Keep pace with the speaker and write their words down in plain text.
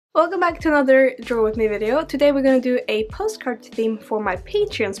Welcome back to another Draw With Me video. Today we're going to do a postcard theme for my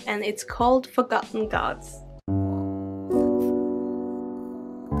Patreons and it's called Forgotten Gods.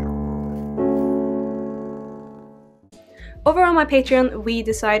 Over on my Patreon, we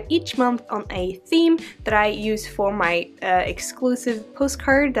decide each month on a theme that I use for my exclusive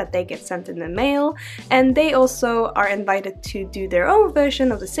postcard that they get sent in the mail, and they also are invited to do their own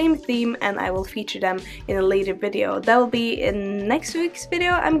version of the same theme, and I will feature them in a later video. That will be in next week's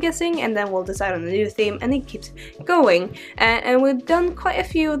video, I'm guessing, and then we'll decide on a new theme, and it keeps going. And we've done quite a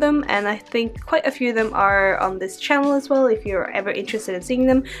few of them, and I think quite a few of them are on this channel as well if you're ever interested in seeing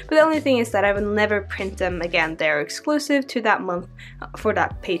them, but the only thing is that I will never print them again. They're exclusive to that month for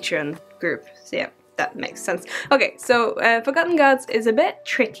that Patreon group. So yeah, that makes sense. Okay, so Forgotten Gods is a bit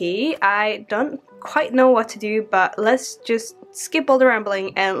tricky. I don't quite know what to do, but let's just skip all the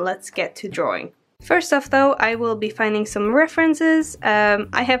rambling and let's get to drawing. First off though, I will be finding some references.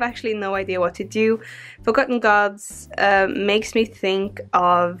 I have actually no idea what to do. Forgotten Gods makes me think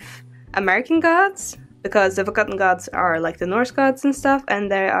of American gods, because the Forgotten Gods are like the Norse gods and stuff,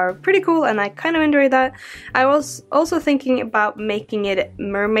 and they are pretty cool, and I kind of enjoy that. I was also thinking about making it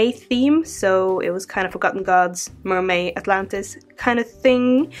Mermaid theme, so it was kind of Forgotten Gods, Mermaid, Atlantis kind of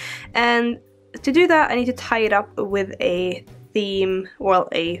thing. And to do that, I need to tie it up with a theme, well,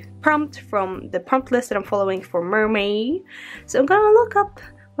 a prompt from the prompt list that I'm following for Mermaid. So I'm gonna look up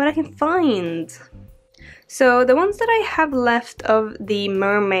what I can find. So the ones that I have left of the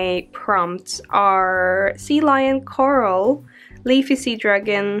Mermaid prompts are Sea Lion, Coral, Leafy Sea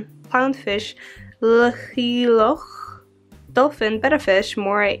Dragon, Clownfish, Lchiloch, Dolphin, Betterfish,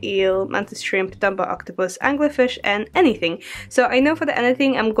 Moray Eel, Mantis Shrimp, Dumbo Octopus, Anglerfish, and Anything. So I know for the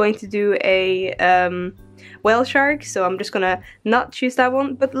Anything I'm going to do a Whale Shark, so I'm just gonna not choose that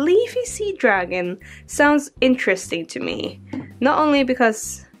one, but Leafy Sea Dragon sounds interesting to me. Not only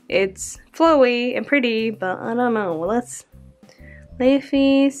because it's flowy and pretty, but I don't know. Let's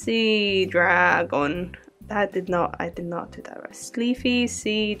Leafy Sea Dragon. I did not do that right. Leafy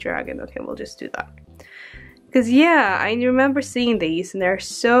Sea Dragon. Okay, we'll just do that. Because yeah, I remember seeing these and they're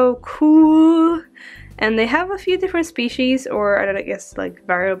so cool. And they have a few different species, or I don't know, I guess like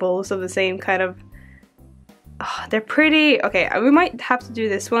variables of the same kind of. Oh, they're pretty. Okay, we might have to do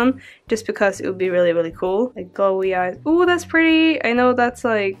this one just because it would be really, really cool. Like glowy eyes. Ooh, that's pretty. I know that's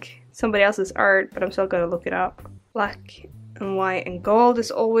like somebody else's art, but I'm still gonna look it up. Black and white and gold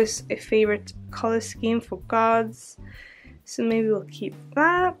is always a favorite color scheme for gods, so maybe we'll keep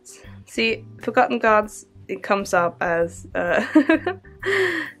that. See, Forgotten Gods, it comes up as the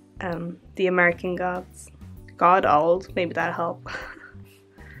American gods. God old, maybe that'll help.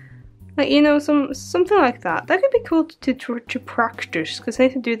 Like, you know, something like that. That could be cool to practice, because I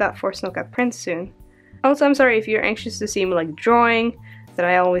need to do that for Snowcat Print soon. Also, I'm sorry if you're anxious to see me like drawing, that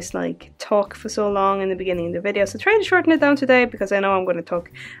I always like talk for so long in the beginning of the video. So try to shorten it down today, because I know I'm going to talk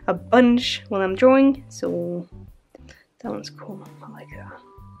a bunch when I'm drawing. So that one's cool. I like that.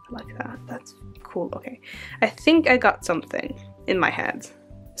 I like that. That's cool. Okay. I think I got something in my head.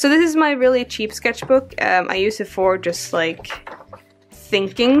 So this is my really cheap sketchbook. I use it for just like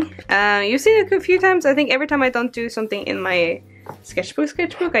thinking. You've seen it a few times. I think every time I don't do something in my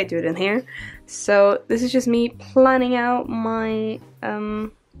sketchbook, I do it in here. So this is just me planning out my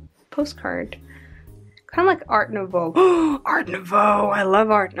postcard. Kind of like Art Nouveau. Art Nouveau! I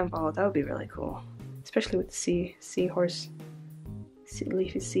love Art Nouveau. That would be really cool. Especially with the seahorse,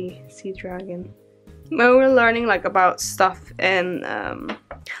 leafy sea dragon. When we're learning like about stuff in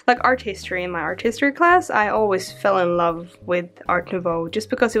like art history in my art history class, I always fell in love with Art Nouveau just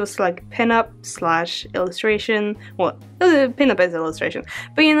because it was like pinup slash illustration. Well, pinup is illustration,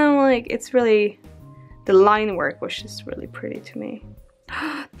 but you know, like it's really, the line work was just really pretty to me.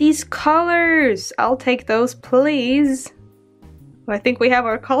 These colors! I'll take those, please. Well, I think we have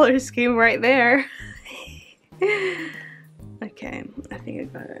our color scheme right there. Okay, I think I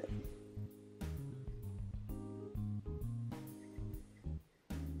got it.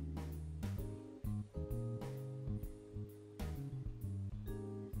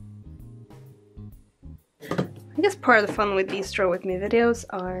 I guess part of the fun with these Draw With Me videos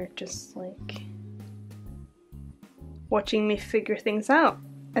are just like watching me figure things out.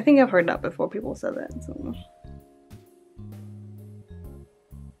 I think I've heard that before, people said that. So.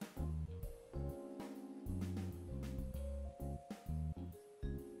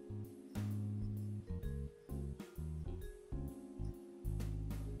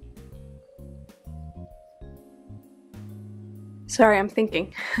 Sorry, I'm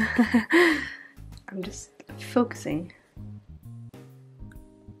thinking. I'm just focusing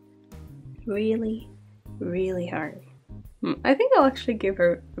really, really hard. I think I'll actually give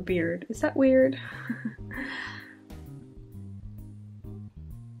her a beard. Is that weird?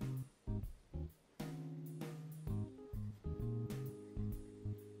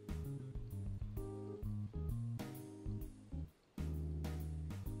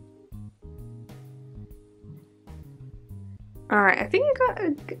 Alright, I think I got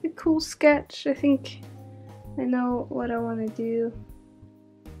a cool sketch. I think I know what I want to do.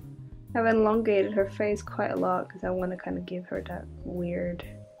 I've elongated her face quite a lot because I want to kind of give her that weird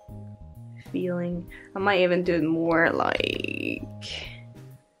feeling. I might even do it more like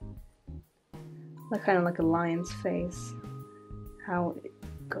kind of like a lion's face. How it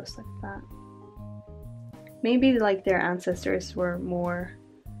goes like that. Maybe like their ancestors were more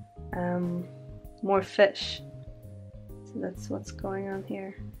fish. So that's what's going on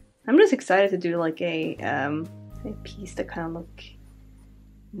here. I'm just excited to do like a piece that kind of look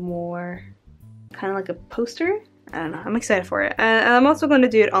more kind of like a poster. I don't know, I'm excited for it. And I'm also going to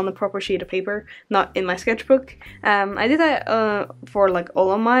do it on the proper sheet of paper, not in my sketchbook. I did that for like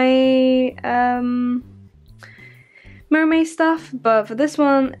all of my Mermaid stuff, but for this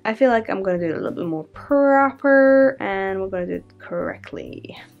one I feel like I'm going to do it a little bit more proper and we're going to do it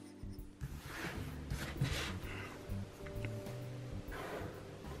correctly.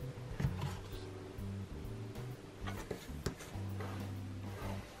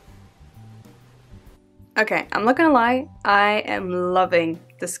 Okay, I'm not gonna lie, I am loving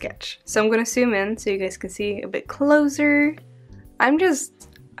the sketch. So I'm gonna zoom in so you guys can see a bit closer.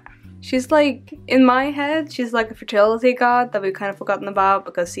 She's like, in my head, she's like a fertility god that we've kind of forgotten about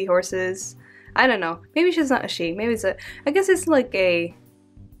because seahorses, I don't know, maybe she's not a she, maybe it's I guess it's like a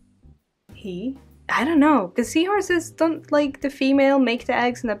he? I don't know, because seahorses don't like the female make the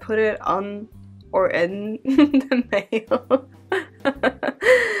eggs and then put it on or in the male.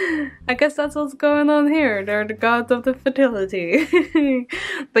 I guess that's what's going on here. They're the gods of the fertility.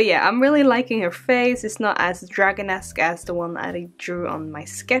 But yeah, I'm really liking her face. It's not as dragon-esque as the one that I drew on my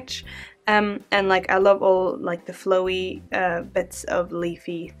sketch. And like I love all like the flowy bits of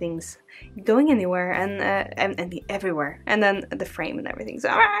leafy things going anywhere and everywhere. And then the frame and everything. So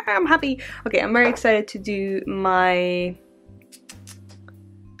I'm happy. Okay, I'm very excited to do my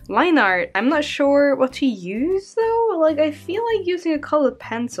line art. I'm not sure what to use though. Like I feel like using a colored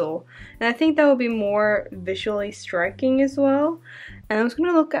pencil, and I think that would be more visually striking as well. And I was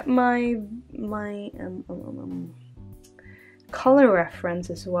gonna look at my color reference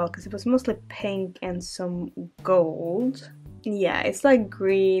as well, because it was mostly pink and some gold. Yeah, it's like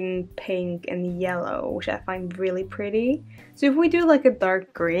green, pink, and yellow, which I find really pretty. So if we do like a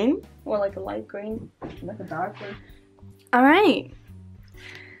dark green or like a light green, like a dark green. All right.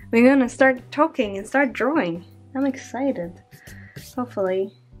 We're gonna start talking and start drawing. I'm excited. Hopefully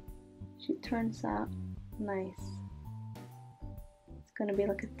she turns out nice. It's gonna be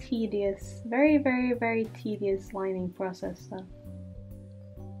like a tedious, very, very, very tedious lining process though.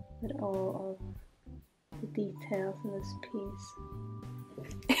 With all of the details in this piece.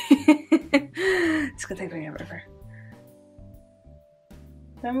 It's gonna take forever.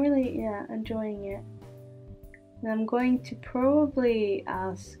 But I'm really, yeah, enjoying it. And I'm going to probably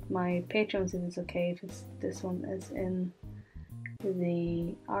ask my patrons if it's okay if this one is in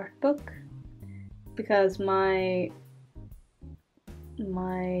the art book, because my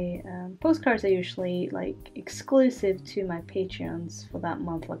postcards are usually like exclusive to my patrons for that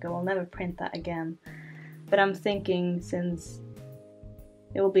month. Like I will never print that again. But I'm thinking since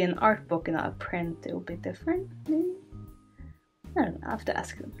it will be an art book and not a print, it will be different. Maybe? I don't know. I have to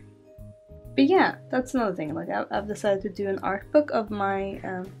ask them. But yeah, that's another thing. Like I've decided to do an art book of my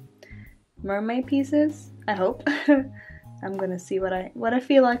mermaid pieces. I hope. I'm gonna see what I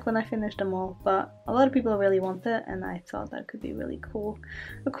feel like when I finish them all. But a lot of people really want it, and I thought that could be really cool.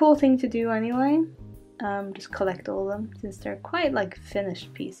 A cool thing to do anyway. Just collect all of them since they're quite like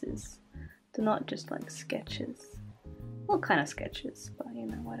finished pieces. They're not just like sketches. Well, kind of sketches, but you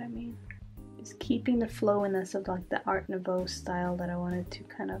know what I mean. Just keeping the flowiness of like the Art Nouveau style that I wanted to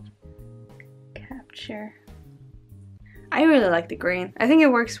kind of capture. I really like the green. I think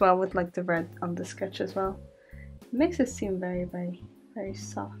it works well with like the red on the sketch as well. It makes it seem very, very, very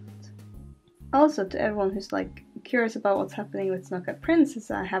soft. Also, to everyone who's like curious about what's happening with Snowcat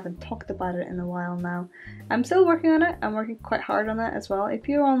Princess, I haven't talked about it in a while now. I'm still working on it. I'm working quite hard on it as well. If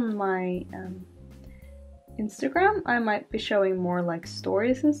you're on my Instagram, I might be showing more like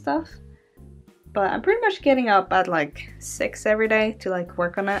stories and stuff. But I'm pretty much getting up at like 6 every day to like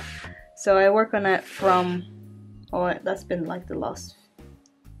work on it. So I work on it from, oh, that's been like the last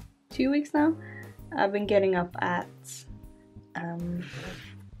 2 weeks now. I've been getting up at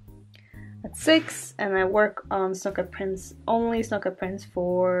at 6, and I work on Snowcat prints, only Snowcat prints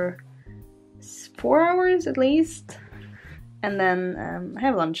for 4 hours at least, and then I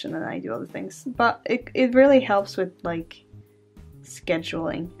have lunch and then I do other things. But it really helps with like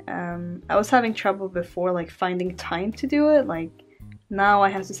scheduling. I was having trouble before, like finding time to do it. Like now I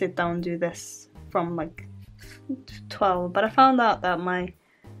have to sit down and do this from like 12, but I found out that my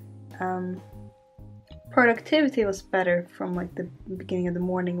productivity was better from like the beginning of the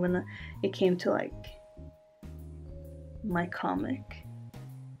morning when it came to like my comic.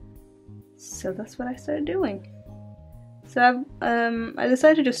 So that's what I started doing. So I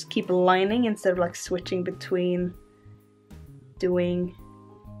decided to just keep lining instead of like switching between doing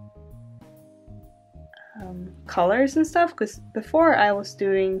colors and stuff, because before I was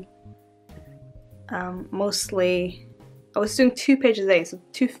doing mostly I was doing 2 pages a day, so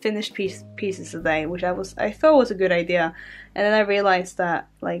 2 finished pieces a day, which I thought was a good idea, and then I realized that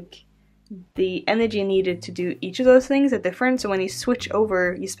like the energy needed to do each of those things are different. So when you switch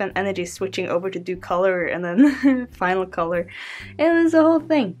over, you spend energy switching over to do color and then final color, and it's a whole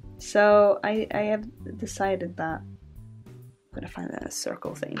thing. So I have decided that I'm gonna find a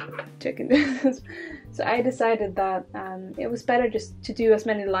circle thing so I can do this. So I decided that it was better just to do as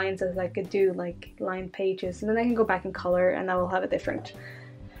many lines as I could do, like line pages, and then I can go back in color and I will have a different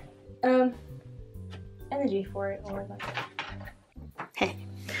energy for it, or like. Hey.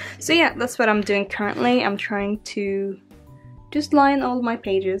 So yeah, that's what I'm doing currently. I'm trying to just line all my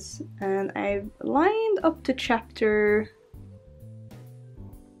pages, and I've lined up to chapter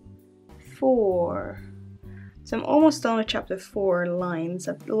 4. So I'm almost done with chapter 4 lines.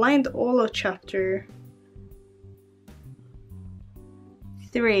 I've lined all of chapter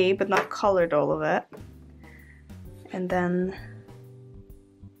 3, but not colored all of it. And then,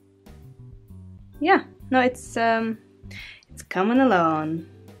 yeah, no, it's coming along.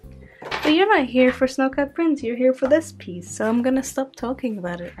 But you're not here for Snowcat prints, you're here for this piece, so I'm gonna stop talking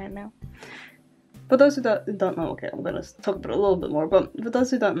about it right now. For those who don't know, okay, I'm gonna talk about it a little bit more, but for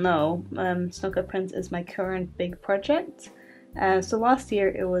those who don't know, Snowcat prints is my current big project. So last year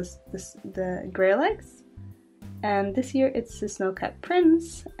it was the Grey Legs, and this year it's the Snowcat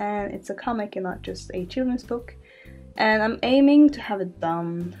prints, and it's a comic and not just a children's book. And I'm aiming to have it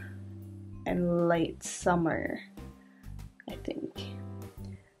done in late summer, I think.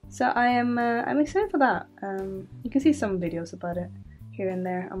 So I'm excited for that. You can see some videos about it here and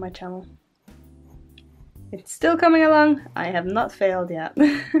there on my channel. It's still coming along. I have not failed yet.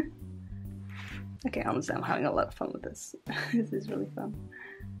 Okay, honestly, I'm having a lot of fun with this. This is really fun.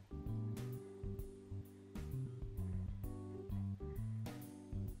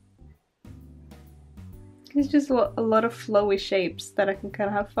 It's just a lot of flowy shapes that I can kind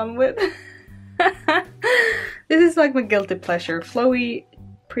of have fun with. This is like my guilty pleasure. Flowy,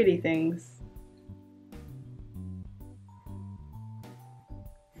 pretty things.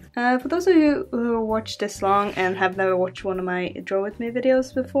 For those of you who watched this long and have never watched one of my Draw With Me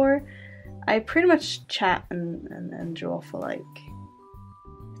videos before, I pretty much chat and draw for like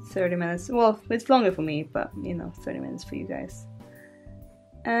 30 minutes. Well, it's longer for me, but you know, 30 minutes for you guys.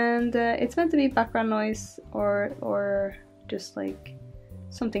 And it's meant to be background noise or just like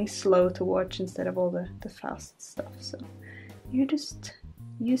something slow to watch instead of all the fast stuff. So you just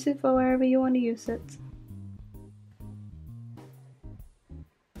use it for wherever you want to use it.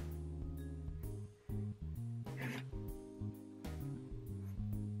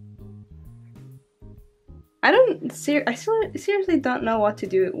 I seriously don't know what to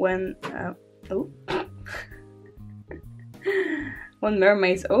do when when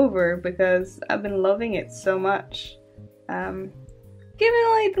Mermaid's over, because I've been loving it so much. Given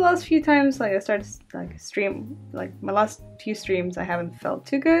like the last few times like I started like stream, like my last few streams I haven't felt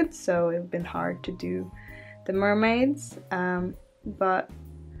too good, so it's been hard to do the mermaids. But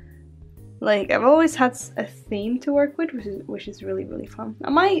like I've always had a theme to work with, which is really fun.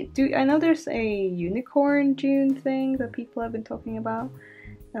 I know there's a unicorn June thing that people have been talking about,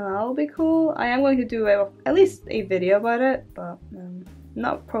 and that'll be cool. I am going to do at least a video about it, but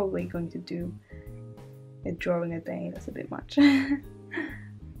not probably going to do a drawing a day. That's a bit much.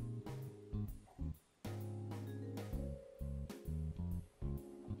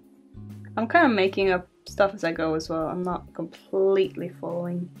 I'm kind of making up stuff as I go as well. I'm not completely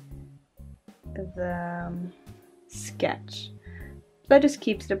following the sketch. That just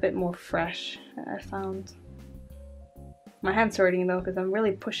keeps it a bit more fresh, I found. My hand's hurting though, because I'm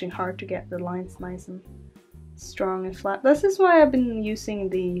really pushing hard to get the lines nice and strong and flat. This is why I've been using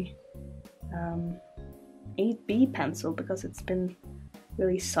the 8B pencil, because it's been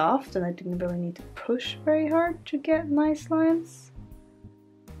really soft and I didn't really need to push very hard to get nice lines.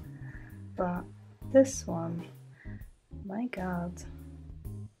 but this one, my god.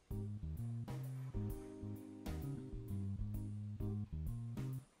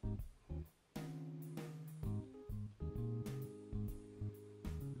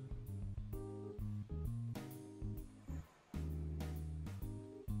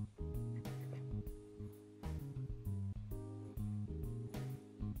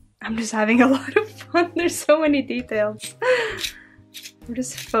 I'm just having a lot of fun. There's so many details. I'm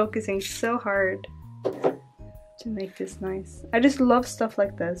just focusing so hard to make this nice. I just love stuff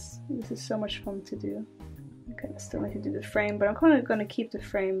like this. This is so much fun to do. Okay, I still need to do the frame, but I'm kind of going to keep the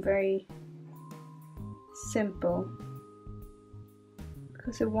frame very simple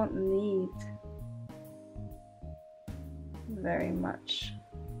because it won't need very much.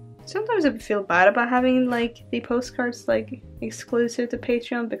 Sometimes I feel bad about having like the postcards like exclusive to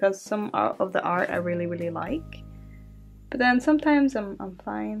Patreon because some of the art I really like, but then sometimes I'm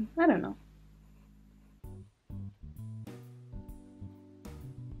fine. I don't know.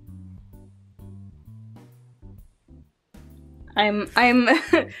 I'm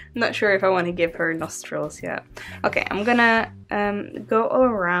not sure if I want to give her nostrils yet. Okay, I'm gonna go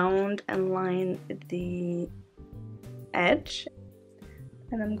around and line the edge.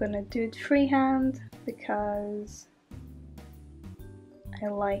 And I'm gonna do it freehand because I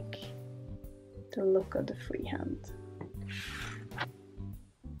like the look of the freehand.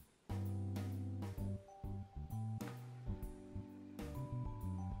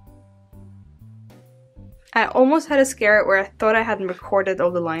 I almost had a scare where I thought I hadn't recorded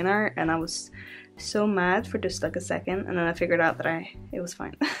all the line art and I was so mad for just like a second, and then I figured out that it was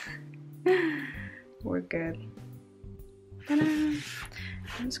fine. We're good.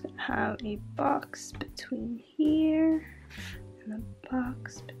 I'm just gonna have a box between here and a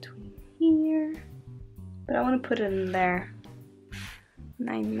box between here, but I want to put it in there, and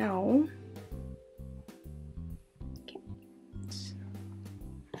I know. Okay.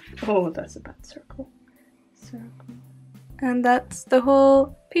 Oh, that's a bad circle. And that's the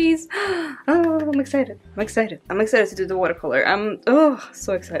whole piece. Oh, I'm excited. I'm excited. I'm excited to do the watercolor. I'm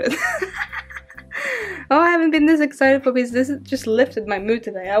so excited. Oh, I haven't been this excited for this. This has just lifted my mood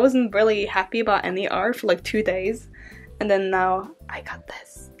today. I wasn't really happy about any art for like 2 days. And then now I got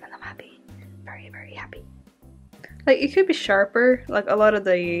this and I'm happy. Very happy. Like, it could be sharper. Like, a lot of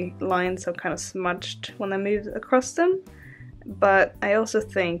the lines are kind of smudged when I moved across them. But I also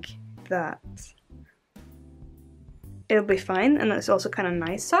think that it'll be fine, and it's also kind of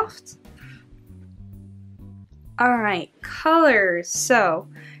nice soft. Alright, colors. So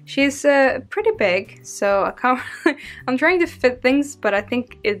she's pretty big, so I can't I'm trying to fit things, but I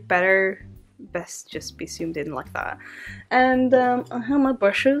think it best just be zoomed in like that. And I have my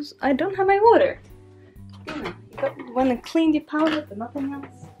brushes. I don't have my water. You want to clean your palette but nothing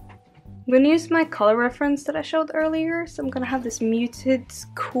else. I'm gonna use my color reference that I showed earlier, so I'm gonna have this muted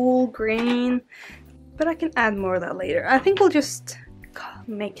cool green, but I can add more of that later. I think we'll just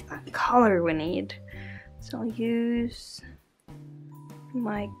make that color we need. So I'll use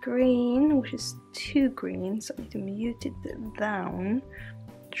my green, which is too green, so I need to mute it down.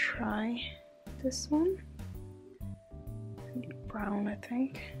 Try this one. Brown, I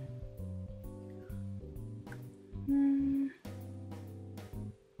think.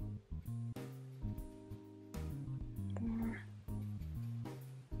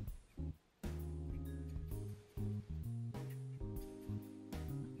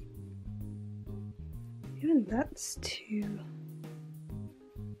 Even that's too...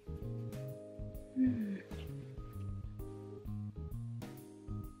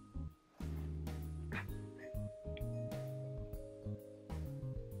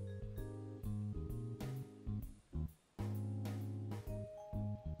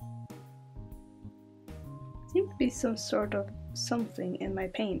 Seems to be some sort of something in my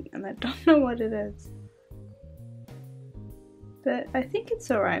paint, and I don't know what it is. But I think it's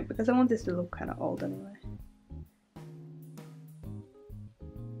alright, because I want this to look kind of old anyway.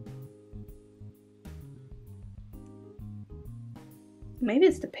 Maybe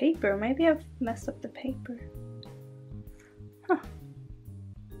it's the paper. Maybe I've messed up the paper. Huh.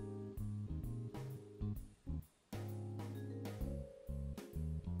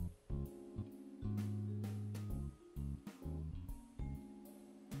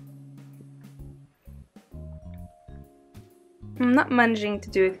 I'm not managing to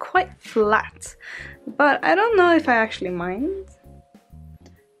do it quite flat, but I don't know if I actually mind.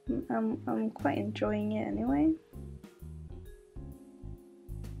 I'm quite enjoying it anyway.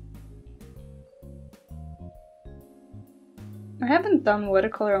 I haven't done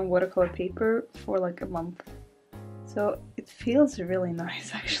watercolor on watercolor paper for like a month, so it feels really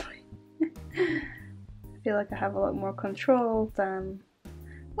nice actually. feel like I have a lot more control than,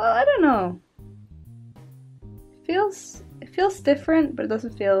 well, I don't know. It feels different, but it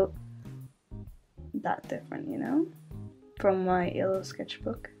doesn't feel that different, you know, from my Illo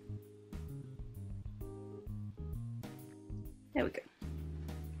sketchbook. There we go.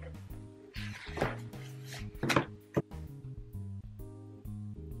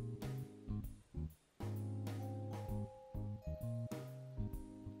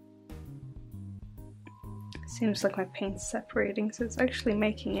 Seems like my paint's separating, so it's actually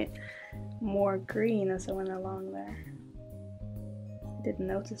making it more green as I went along there. I didn't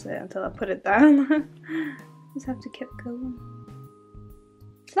notice it until I put it down. Just have to keep going.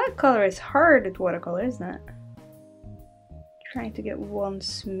 That color is hard with watercolor, isn't it? Trying to get one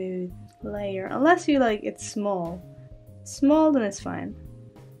smooth layer, unless you like it's small. Small, then it's fine.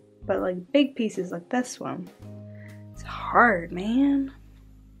 But like big pieces like this one, it's hard, man.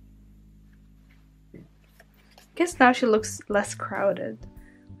 I guess now she looks less crowded,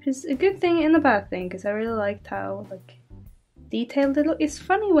 which is a good thing and a bad thing, because I really liked how like detailed it looked. It's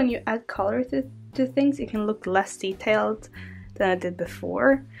funny when you add color to things, it can look less detailed than it did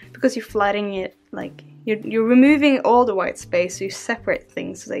before, because you're flattening it, like you're removing all the white space, so you separate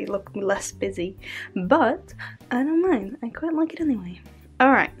things so they look less busy. But I don't mind, I quite like it anyway.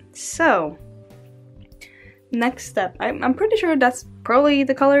 Alright, so next step. I'm pretty sure that's probably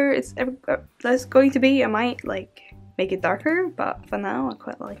the color that's going to be. I might like make it darker, but for now I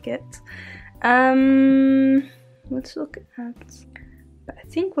quite like it. Let's look at, but I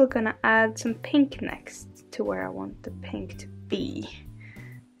think we're gonna add some pink next to where I want the pink to be.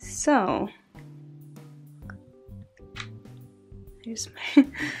 So here's my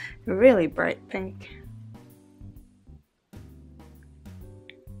really bright pink.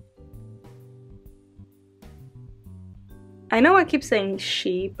 I know I keep saying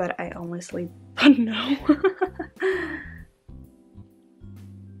she, but I honestly don't know.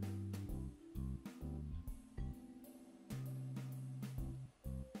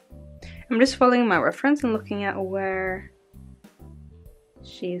 I'm just following my reference and looking at where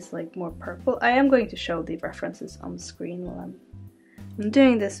she's like more purple. I am going to show the references on the screen while I'm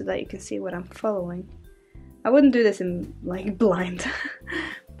doing this so that you can see what I'm following. I wouldn't do this in like blind.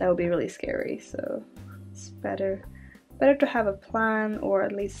 That would be really scary, so it's better to have a plan, or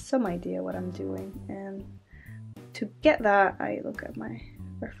at least some idea what I'm doing, and to get that I look at my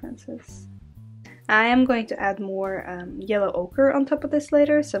references. I am going to add more yellow ochre on top of this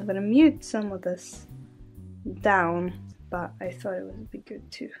later, so I'm going to mute some of this down, but I thought it would be good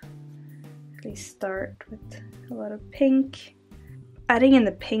to at least start with a lot of pink. Adding in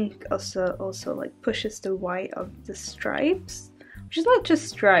the pink also like pushes the white of the stripes, which is not just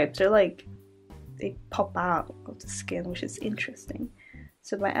stripes, they're like they pop out of the skin, which is interesting.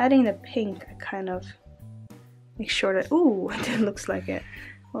 So by adding the pink, I kind of make sure that, ooh, it looks like it.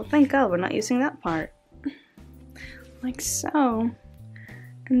 Well, thank God we're not using that part. Like so.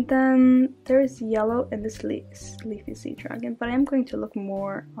 And then there's yellow in this leafy sea dragon, but I am going to look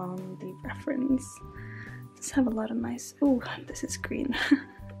more on the reference. Let's have a lot of nice, ooh, this is green.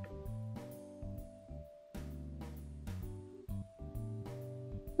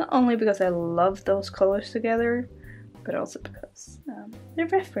 Not only because I love those colors together, but also because they're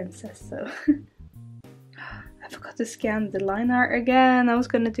references, so. I forgot to scan the line art again. I was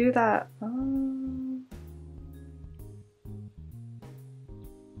gonna do that. Oh.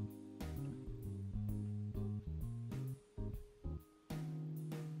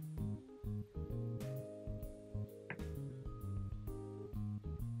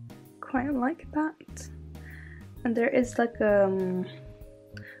 Quite like that. And there is like a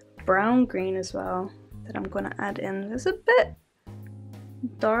brown green as well that I'm gonna add in. It's a bit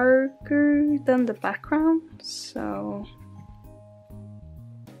darker than the background, so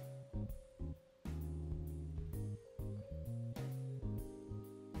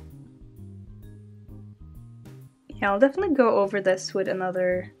yeah, I'll definitely go over this with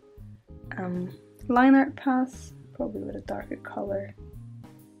another line art pass, probably with a darker color,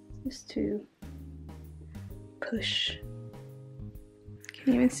 just to push.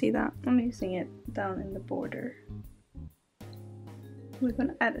 Can you even see that? I'm using it down in the border. We're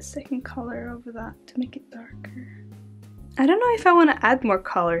gonna add a second color over that to make it darker. I don't know if I want to add more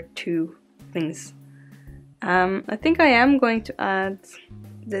color to things. I think I am going to add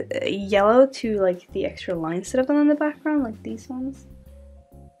the yellow to like the extra lines that I've done in the background, like these ones.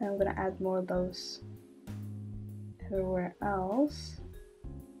 And I'm gonna add more of those everywhere else.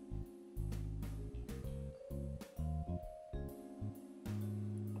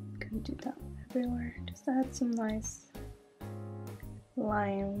 Gonna do that everywhere. Just add some nice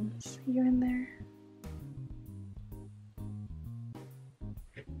lines here and there.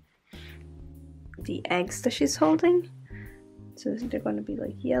 the eggs that she's holding. So they're going to be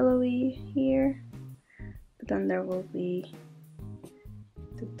like yellowy here, but then there will be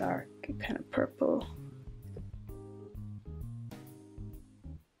the dark kind of purple.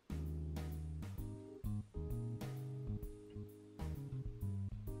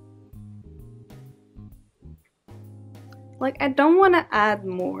 Like, I don't want to add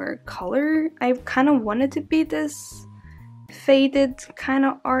more color. I kind of want it to be this faded kind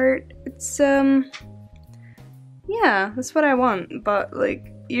of art. It's yeah, that's what I want. But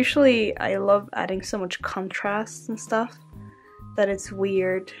like, usually I love adding so much contrast and stuff that it's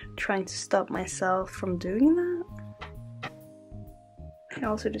weird trying to stop myself from doing that. I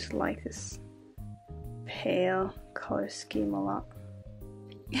also just like this pale color scheme a lot.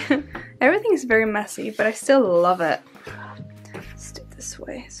 Everything is very messy, but I still love it. Let's do it this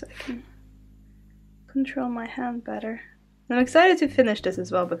way so I can control my hand better. I'm excited to finish this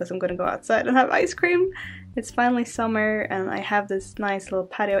as well because I'm gonna go outside and have ice cream. It's finally summer and I have this nice little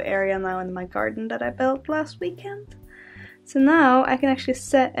patio area now in my garden that I built last weekend. So now I can actually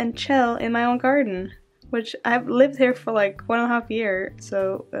sit and chill in my own garden, which I've lived here for like 1.5 years.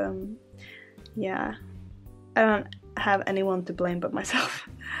 So yeah, I don't have anyone to blame but myself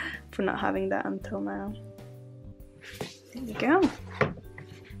for not having that until now. There you go.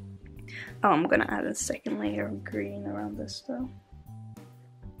 Oh, I'm gonna add a second layer of green around this though.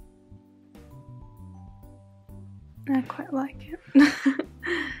 I quite like it.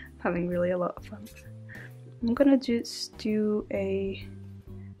 Having really a lot of fun. I'm gonna just do a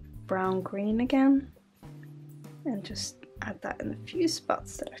brown green again and just add that in a few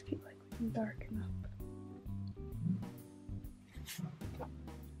spots that I feel like we can darken up.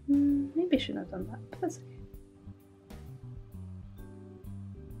 Maybe I shouldn't have done that, but that's okay.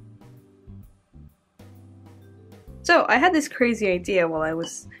 So I had this crazy idea while I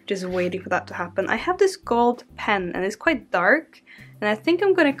was just waiting for that to happen. I have this gold pen and it's quite dark, and I think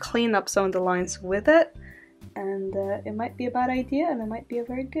I'm gonna clean up some of the lines with it, and it might be a bad idea and it might be a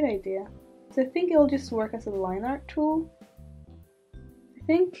very good idea. So I think it'll just work as a line art tool. I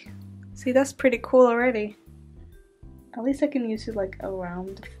think. See, that's pretty cool already. At least I can use it like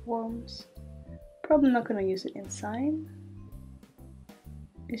around the forms. Probably not gonna use it inside.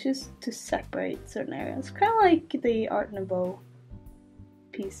 It's just to separate certain areas, kind of like the Art Nouveau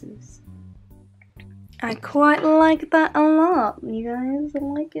pieces. I quite like that a lot, you guys. I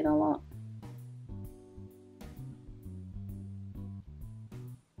like it a lot.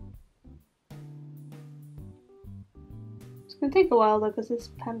 It's gonna take a while though, because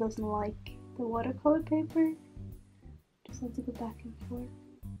this pen doesn't like the watercolor paper. Just have to go back and forth.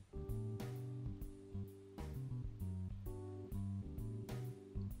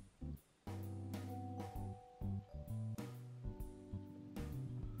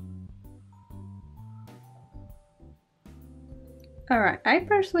 Alright, I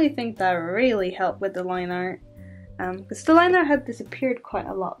personally think that really helped with the line art, because the line art had disappeared quite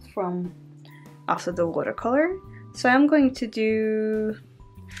a lot from after the watercolor. So I'm going to do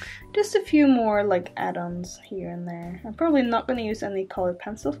just a few more like add-ons here and there. I'm probably not going to use any colored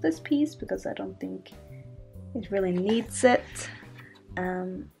pencil for this piece because I don't think it really needs it.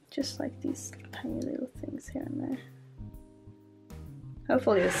 Just like these tiny little things here and there.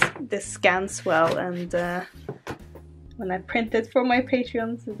 Hopefully this scans well, and when I print it for my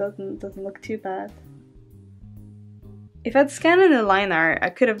Patreons, it doesn't look too bad. If I'd scanned in a line art, I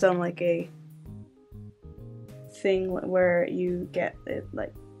could have done like a thing where you get it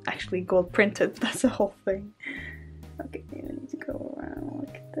like actually gold printed. That's the whole thing. Okay, maybe I need to go around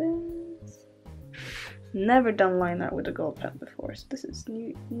like this. Never done line art with a gold pen before, so this is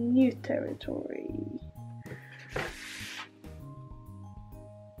new territory.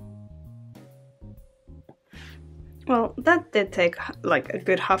 Well, that did take like a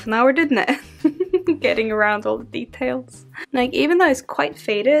good half an hour, didn't it? Getting around all the details. Like, even though it's quite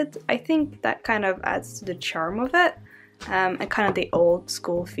faded, I think that kind of adds to the charm of it, and kind of the old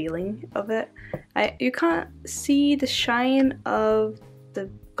school feeling of it. You can't see the shine of the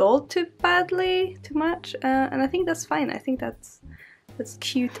gold too much, and I think that's fine. I think that's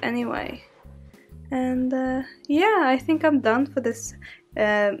cute anyway. And yeah, I think I'm done for this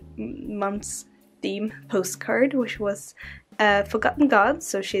month's theme postcard, which was Forgotten God.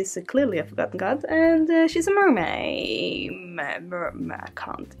 So she's clearly a forgotten god, and she's a mermaid. I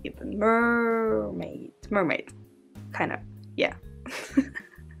can't even. Mermaid. Kind of, yeah.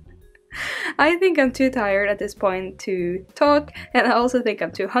 I think I'm too tired at this point to talk, and I also think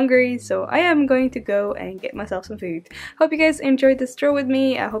I'm too hungry, so I am going to go and get myself some food. Hope you guys enjoyed this draw with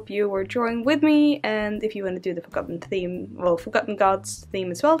me. I hope you were drawing with me, and if you want to do the Forgotten theme, well, Forgotten Gods theme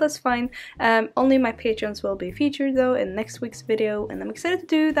as well, that's fine. Only my patrons will be featured though in next week's video, and I'm excited to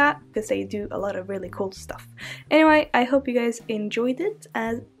do that because they do a lot of really cool stuff. Anyway, I hope you guys enjoyed it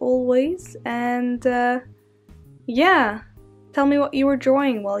as always, and yeah. Tell me what you were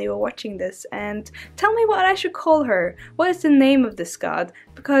drawing while you were watching this, and tell me what I should call her. What is the name of this god?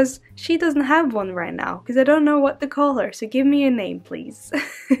 Because she doesn't have one right now, because I don't know what to call her, so give me a name, please.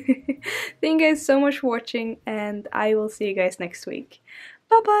 Thank you guys so much for watching, and I will see you guys next week.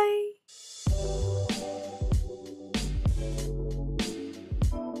 Bye bye!